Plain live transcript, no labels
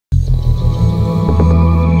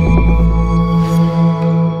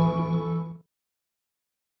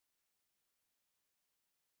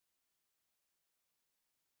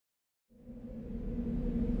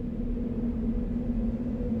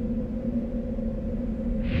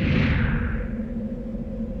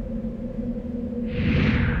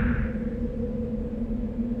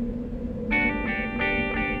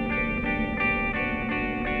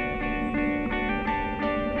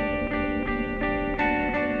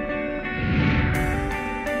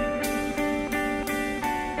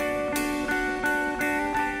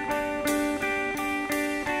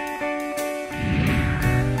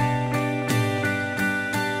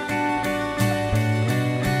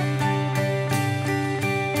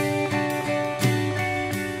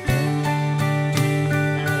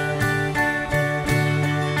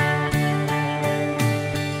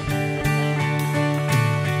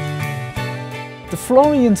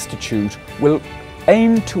Florey Institute will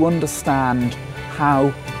aim to understand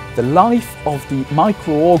how the life of the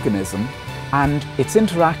microorganism and its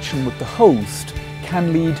interaction with the host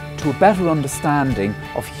can lead to a better understanding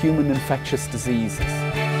of human infectious diseases.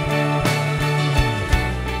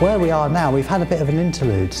 Where we are now, we've had a bit of an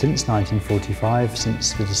interlude since 1945,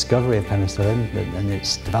 since the discovery of penicillin and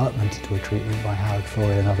its development into a treatment by Howard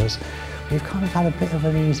Florey and others. We've kind of had a bit of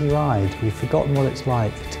an easy ride. We've forgotten what it's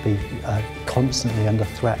like to be constantly under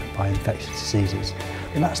threat by infectious diseases.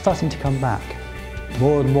 And that's starting to come back.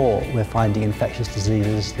 More and more we're finding infectious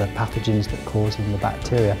diseases, the pathogens that cause them, the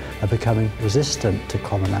bacteria, are becoming resistant to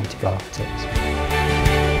common antibiotics.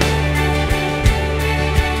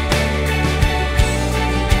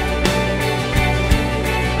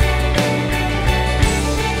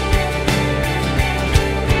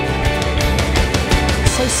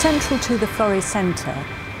 So central to the Florey Centre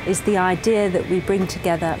is the idea that we bring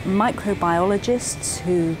together microbiologists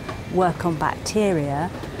who work on bacteria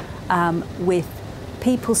with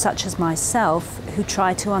people such as myself who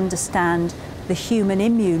try to understand the human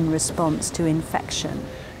immune response to infection.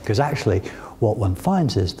 Because actually what one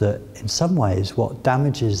finds is that in some ways what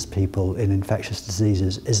damages people in infectious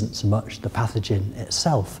diseases isn't so much the pathogen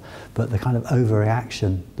itself, but the kind of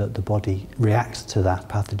overreaction that the body reacts to that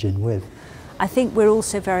pathogen with. I think we're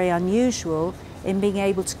also very unusual in being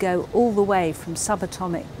able to go all the way from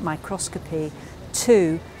subatomic microscopy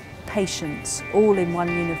to patients, all in one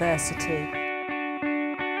university.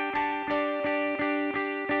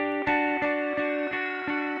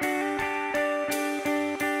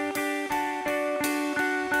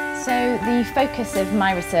 So the focus of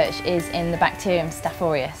my research is in the bacterium Staph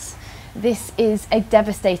aureus. This is a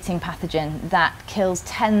devastating pathogen that kills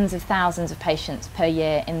tens of thousands of patients per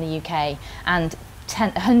year in the UK and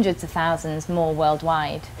hundreds of thousands more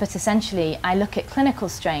worldwide. But essentially, I look at clinical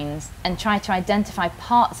strains and try to identify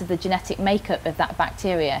parts of the genetic makeup of that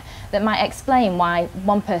bacteria that might explain why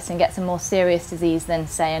one person gets a more serious disease than,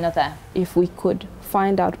 say, another. If we could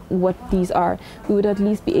find out what these are, we would at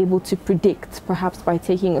least be able to predict, perhaps by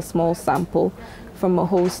taking a small sample from a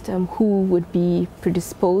host, who would be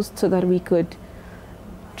predisposed so that we could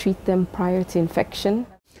treat them prior to infection.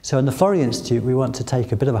 So in the Florey Institute we want to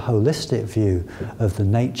take a bit of a holistic view of the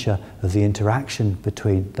nature of the interaction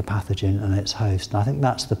between the pathogen and its host, and I think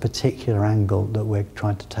that's the particular angle that we're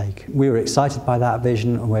trying to take. We were excited by that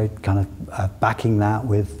vision and we're kind of backing that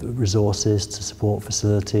with resources to support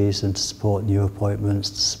facilities and to support new appointments,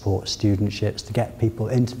 to support studentships, to get people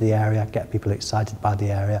into the area, get people excited by the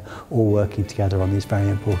area, all working together on these very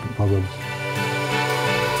important problems.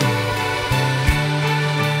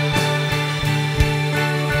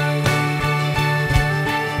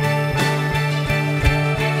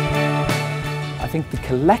 I think the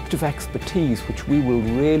collective expertise which we will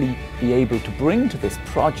really be able to bring to this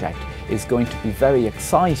project is going to be very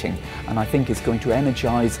exciting, and I think is going to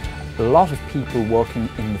energise a lot of people working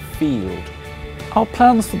in the field. Our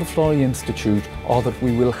plans for the Florey Institute are that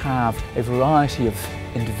we will have a variety of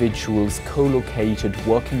individuals co-located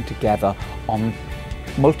working together on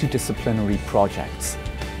multidisciplinary projects.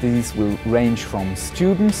 These will range from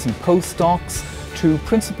students and postdocs to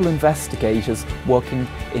principal investigators working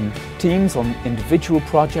in teams on individual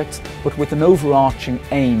projects, but with an overarching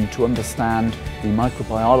aim to understand the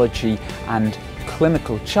microbiology and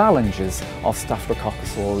clinical challenges of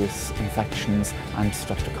Staphylococcus aureus infections and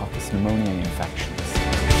Streptococcus pneumoniae infections.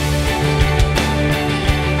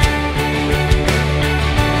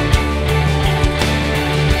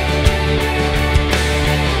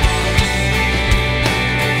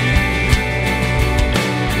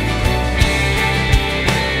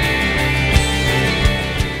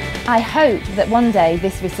 I hope that one day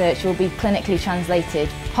this research will be clinically translated,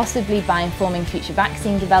 possibly by informing future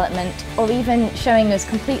vaccine development or even showing us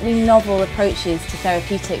completely novel approaches to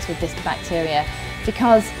therapeutics with this bacteria,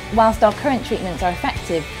 because whilst our current treatments are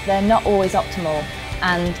effective, they're not always optimal,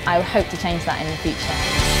 and I hope to change that in the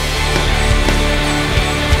future.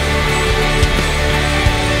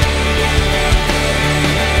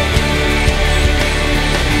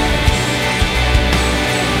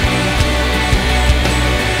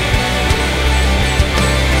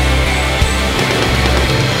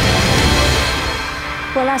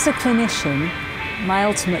 Well, as a clinician, my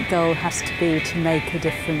ultimate goal has to be to make a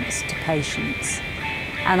difference to patients.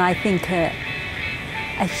 And I think a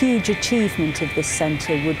huge achievement of this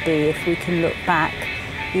centre would be if we can look back,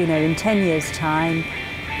 in 10 years' time,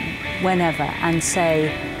 whenever, and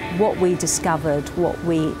say what we discovered, what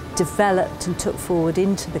we developed and took forward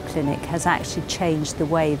into the clinic has actually changed the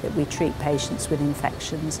way that we treat patients with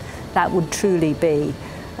infections. That would truly be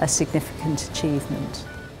a significant achievement.